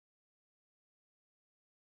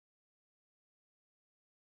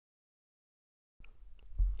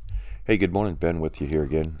Hey, good morning. Ben with you here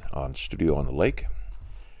again on Studio on the Lake.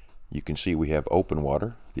 You can see we have open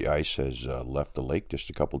water. The ice has left the lake just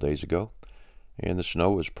a couple days ago, and the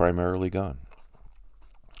snow is primarily gone.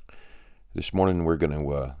 This morning we're going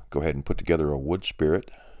to go ahead and put together a wood spirit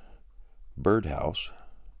birdhouse,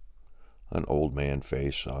 an old man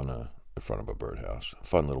face on the front of a birdhouse. A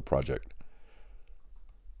fun little project.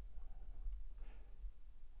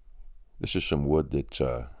 This is some wood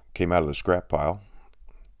that came out of the scrap pile.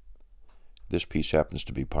 This piece happens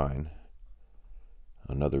to be pine.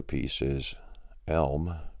 Another piece is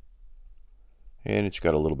elm. And it's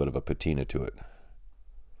got a little bit of a patina to it.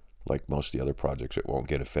 Like most of the other projects, it won't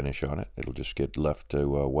get a finish on it. It'll just get left to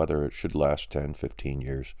weather. It should last 10, 15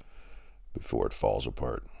 years before it falls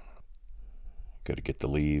apart. Got to get the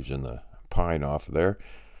leaves and the pine off of there.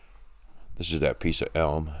 This is that piece of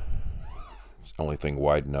elm. It's the only thing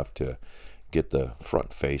wide enough to get the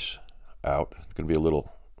front face out. It's going to be a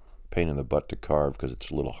little pain in the butt to carve because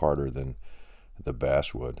it's a little harder than the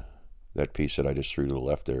basswood. That piece that I just threw to the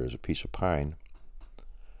left there is a piece of pine.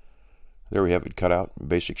 There we have it cut out,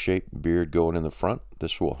 basic shape, beard going in the front.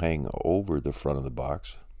 This will hang over the front of the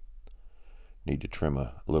box. Need to trim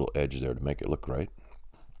a little edge there to make it look right.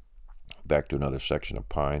 Back to another section of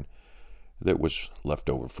pine that was left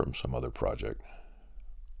over from some other project.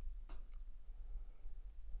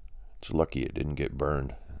 It's lucky it didn't get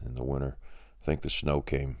burned in the winter. I think the snow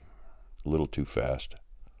came a little too fast.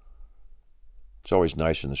 It's always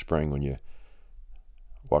nice in the spring when you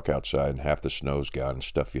walk outside and half the snow's gone and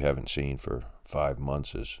stuff you haven't seen for 5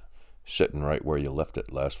 months is sitting right where you left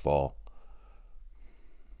it last fall.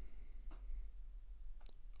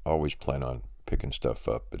 Always plan on picking stuff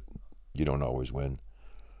up, but you don't always win.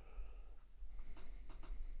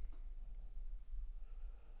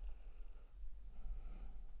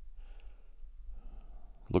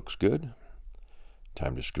 Looks good.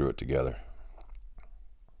 Time to screw it together.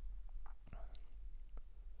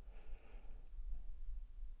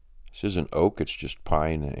 This isn't oak, it's just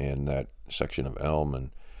pine and that section of elm,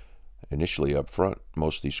 and initially up front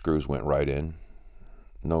most of these screws went right in.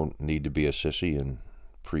 No need to be a sissy and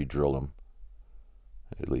pre-drill them.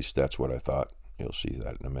 At least that's what I thought. You'll see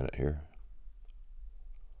that in a minute here.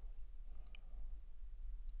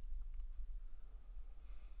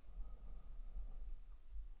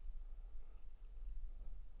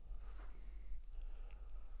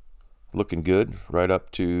 Looking good right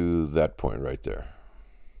up to that point right there.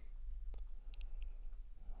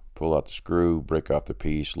 Pull out the screw, break off the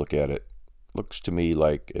piece, look at it. Looks to me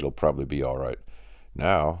like it'll probably be all right.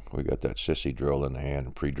 Now we got that sissy drill in the hand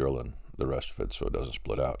and pre-drilling the rest of it so it doesn't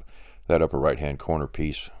split out. That upper right hand corner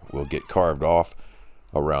piece will get carved off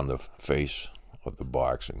around the face of the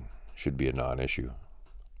box and should be a non-issue.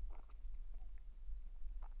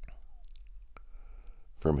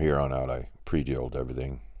 From here on out I pre-drilled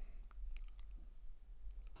everything.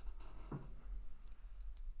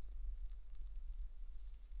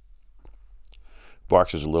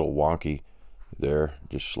 Box is a little wonky there,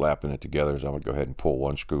 just slapping it together. So I'm going to go ahead and pull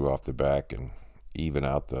one screw off the back and even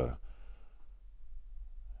out the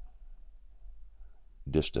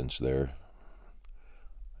distance there.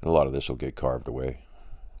 And a lot of this will get carved away.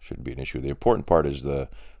 Shouldn't be an issue. The important part is the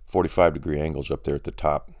 45-degree angles up there at the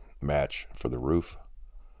top match for the roof.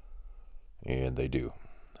 And they do.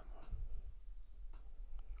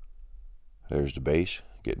 There's the base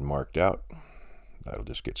getting marked out. That'll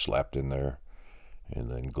just get slapped in there and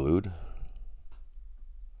then glued.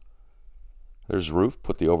 There's the roof.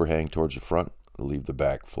 Put the overhang towards the front. Leave the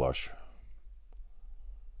back flush.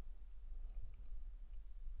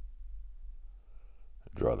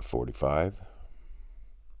 Draw the 45.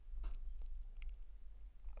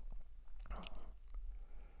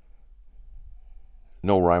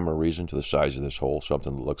 No rhyme or reason to the size of this hole.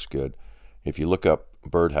 Something that looks good. If you look up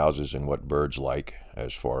birdhouses and what birds like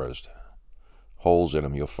as far as holes in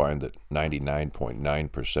them, you'll find that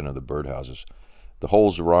 99.9% of the birdhouses, the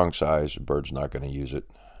hole's the wrong size, the bird's not going to use it.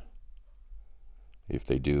 If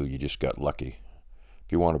they do, you just got lucky.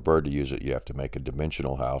 If you want a bird to use it, you have to make a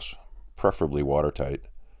dimensional house, preferably watertight,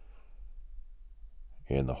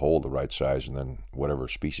 and the hole the right size, and then whatever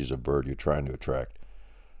species of bird you're trying to attract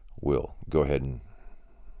will go ahead and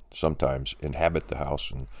sometimes inhabit the house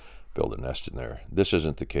and build a nest in there. This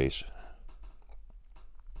isn't the case.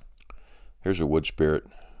 Here's a wood spirit.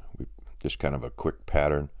 Just kind of a quick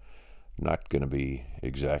pattern. Not going to be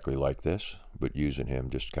exactly like this, but using him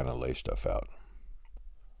just kind of lay stuff out.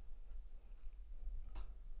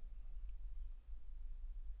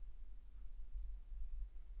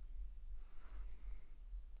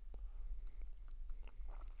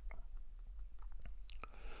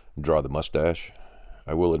 Draw the mustache.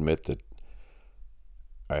 I will admit that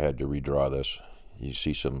I had to redraw this. You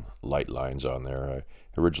see some light lines on there.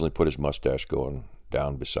 I originally put his mustache going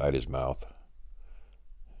down beside his mouth,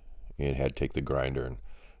 and had to take the grinder and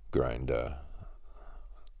grind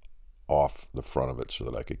off the front of it so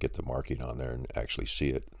that I could get the marking on there and actually see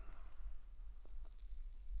it.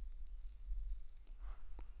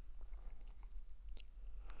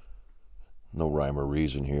 No rhyme or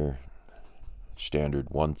reason here. Standard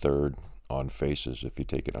 1/3 on faces. If you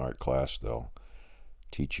take an art class, they'll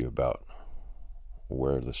teach you about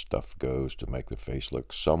where the stuff goes to make the face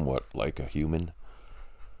look somewhat like a human.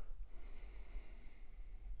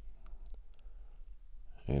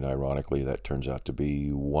 And ironically, that turns out to be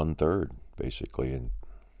 1/3, basically. And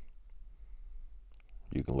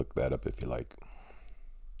you can look that up if you like.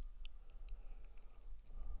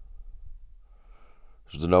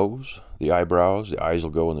 There's the nose, the eyebrows. The eyes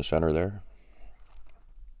will go in the center there.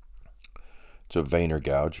 It's a veiner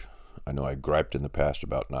gouge. I know I griped in the past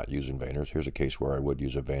about not using veiners. Here's a case where I would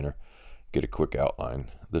use a veiner. Get a quick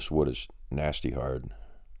outline. This wood is nasty hard,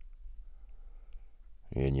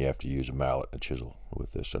 and you have to use a mallet and a chisel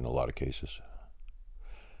with this in a lot of cases.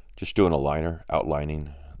 Just doing a liner,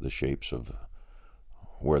 outlining the shapes of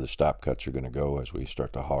where the stop cuts are going to go as we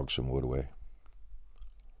start to hog some wood away.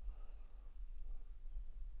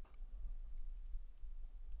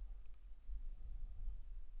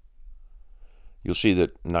 You'll see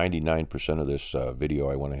that 99% of this video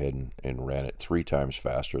I went ahead and ran it 3 times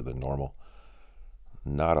faster than normal.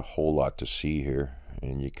 Not a whole lot to see here,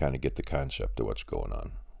 and you kind of get the concept of what's going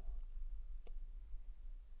on.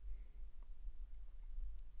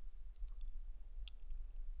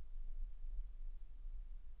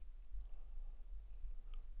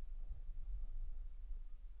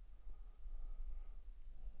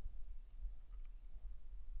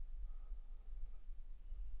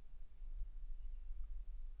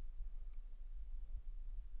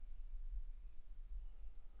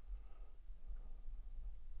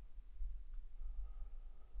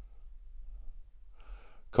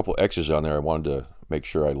 Couple X's on there. I wanted to make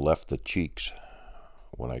sure I left the cheeks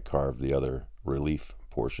when I carved the other relief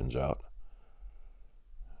portions out.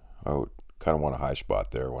 I would kind of want a high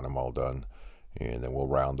spot there when I'm all done, and then we'll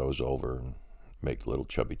round those over and make little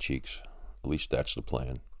chubby cheeks. At least that's the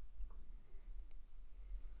plan.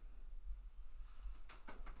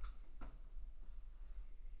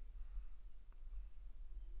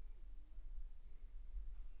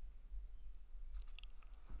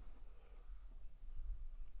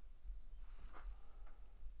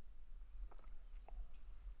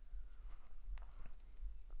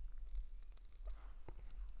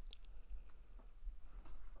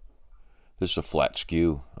 This is a flat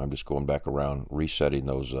skew. I'm just going back around, resetting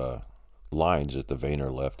those lines that the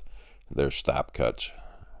veiner left. They're stop cuts.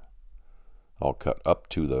 I'll cut up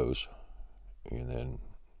to those and then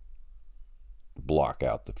block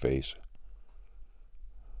out the face.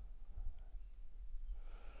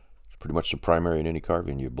 It's pretty much the primary in any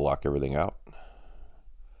carving. You block everything out.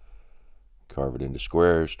 Carve it into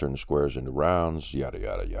squares, turn the squares into rounds, yada,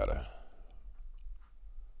 yada, yada.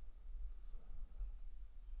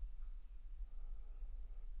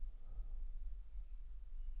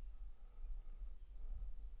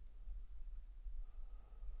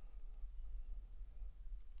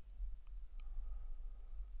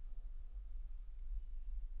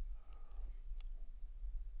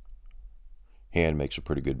 Hand makes a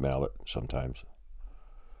pretty good mallet sometimes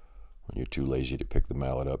when you're too lazy to pick the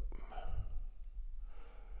mallet up.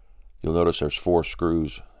 You'll notice there's 4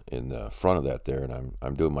 screws in the front of that there, and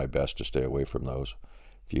I'm doing my best to stay away from those.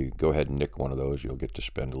 If you go ahead and nick one of those, you'll get to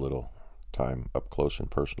spend a little time up close and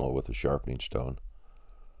personal with a sharpening stone.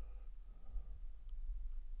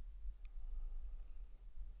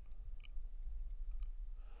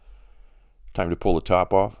 Time to pull the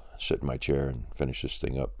top off, sit in my chair and finish this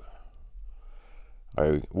thing up.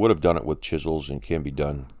 I would have done it with chisels and can be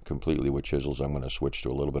done completely with chisels. I'm going to switch to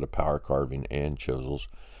a little bit of power carving and chisels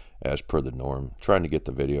as per the norm. Trying to get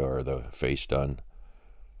the video or the face done.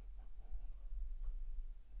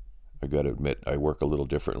 I got to admit, I work a little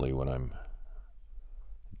differently when I'm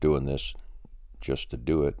doing this just to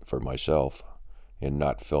do it for myself and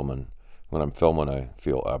not filming. When I'm filming, I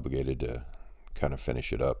feel obligated to kind of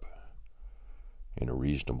finish it up in a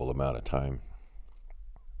reasonable amount of time.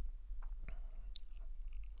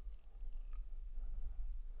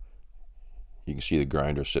 You can see the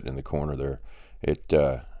grinder sitting in the corner there.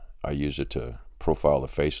 I use it to profile the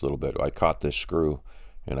face a little bit. I caught this screw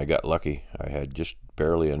and I got lucky. I had just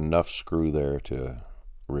barely enough screw there to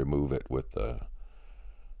remove it with the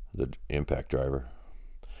impact driver.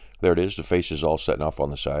 There it is. The face is all setting off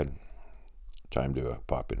on the side. time to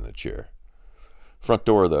pop into the chair. Front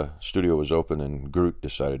door of the studio was open, and Groot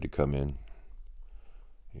decided to come in.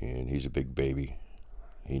 And he's a big baby.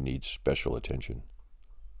 He needs special attention.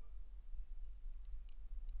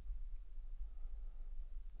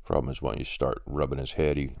 Problem is, when you start rubbing his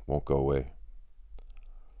head, he won't go away.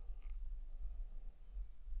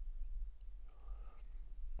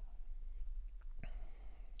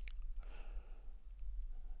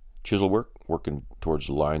 Chisel work, working towards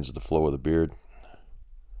the lines of the flow of the beard.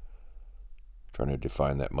 Trying to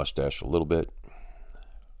define that mustache a little bit.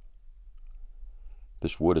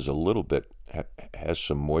 This wood is a little bit, has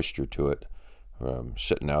some moisture to it,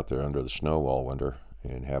 sitting out there under the snow all winter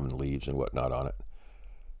and having leaves and whatnot on it.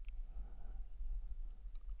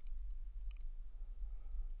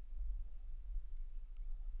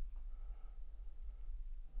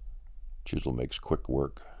 Chisel makes quick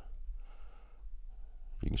work.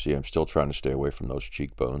 You can see I'm still trying to stay away from those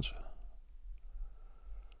cheekbones.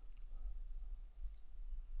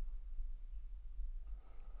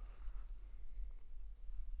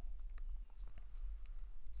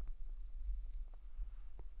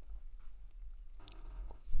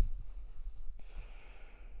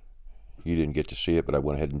 You didn't get to see it, but I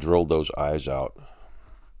went ahead and drilled those eyes out.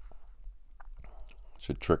 It's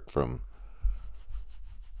a trick from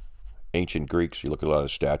ancient Greeks. You look at a lot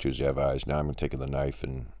of statues, you have eyes. Now I'm taking the knife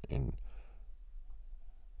and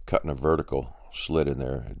cutting a vertical slit in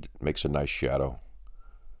there. It makes a nice shadow.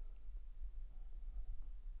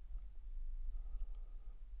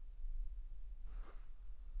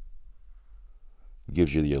 It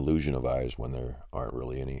gives you the illusion of eyes when there aren't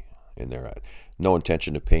really any in there. No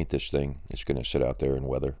intention to paint this thing. It's going to sit out there in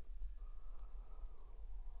weather.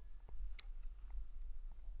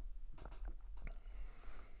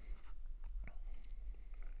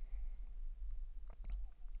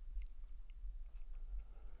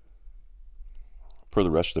 Per the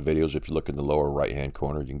rest of the videos, if you look in the lower right hand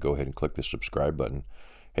corner, you can go ahead and click the subscribe button.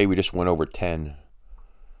 Hey, we just went over 10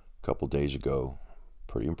 a couple days ago.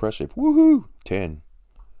 Pretty impressive. Woohoo! 10.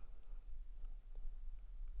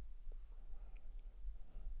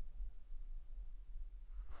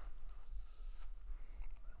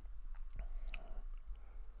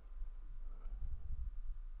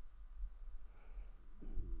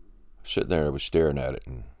 Sitting there, I was staring at it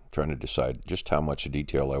and trying to decide just how much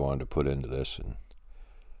detail I wanted to put into this, and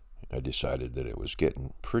I decided that it was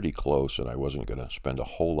getting pretty close and I wasn't going to spend a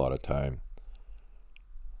whole lot of time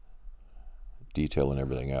detailing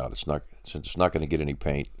everything out. Since it's not going to get any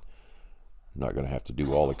paint, I'm not going to have to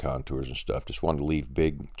do all the contours and stuff. Just wanted to leave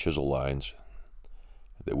big chisel lines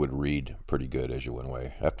that would read pretty good as you went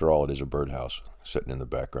away. After all, it is a birdhouse sitting in the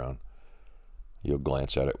background. You'll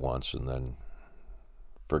glance at it once and then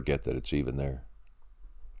forget that it's even there.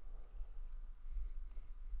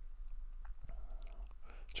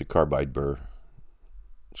 It's a carbide burr.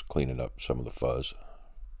 It's cleaning up some of the fuzz.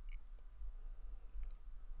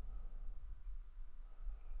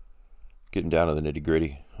 Getting down to the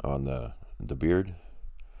nitty-gritty on the beard.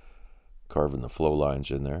 Carving the flow lines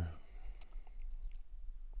in there.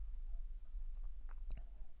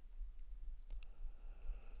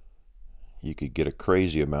 You could get a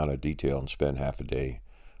crazy amount of detail and spend half a day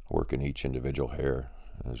working each individual hair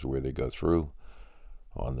as where they go through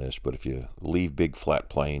on this, but if you leave big flat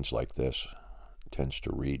planes like this, it tends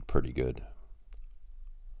to read pretty good.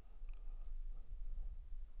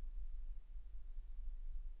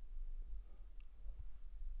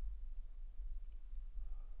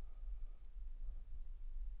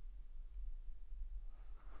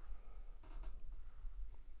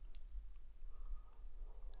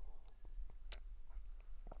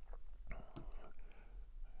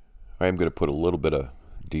 I am going to put a little bit of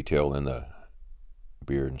detail in the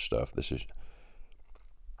beard and stuff. This is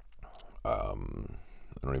I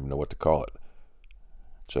don't even know what to call it.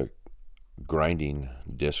 It's a grinding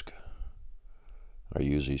disc. I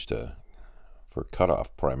use these for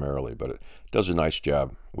cutoff primarily, but it does a nice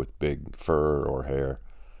job with big fur or hair,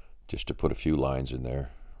 just to put a few lines in there.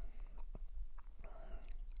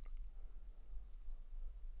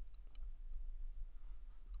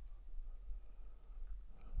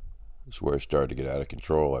 This is where I started to get out of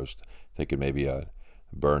control. I was thinking maybe I'd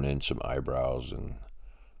burn in some eyebrows and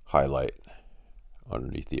highlight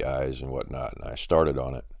underneath the eyes and whatnot, and I started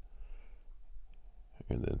on it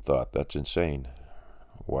and then thought, that's insane.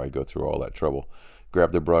 Why go through all that trouble?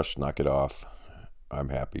 Grab the brush, knock it off. I'm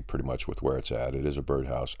happy pretty much with where it's at. It is a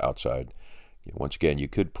birdhouse outside. Once again, you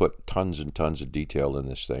could put tons and tons of detail in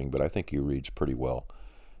this thing, but I think he reads pretty well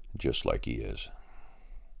just like he is.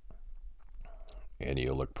 and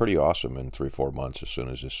you'll look pretty awesome in 3 or 4 months as soon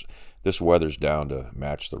as this weather's down to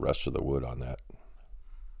match the rest of the wood on that.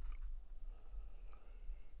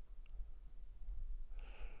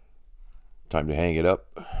 Time to hang it up.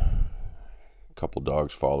 A couple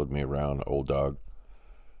dogs followed me around. Old dog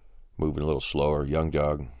moving a little slower, young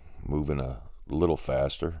dog moving a little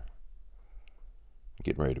faster.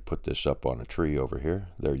 Getting ready to put this up on a tree over here.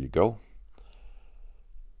 There you go.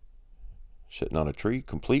 Sitting on a tree,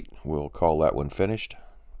 complete. We'll call that one finished.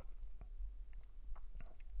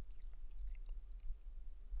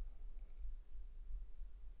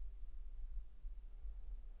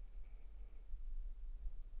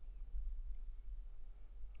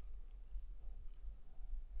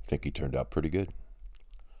 I think he turned out pretty good.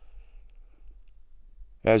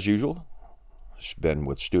 As usual, it's been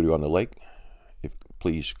with Studio on the Lake.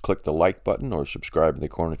 Please click the like button or subscribe in the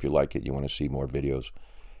corner if you like it. You want to see more videos.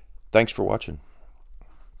 Thanks for watching.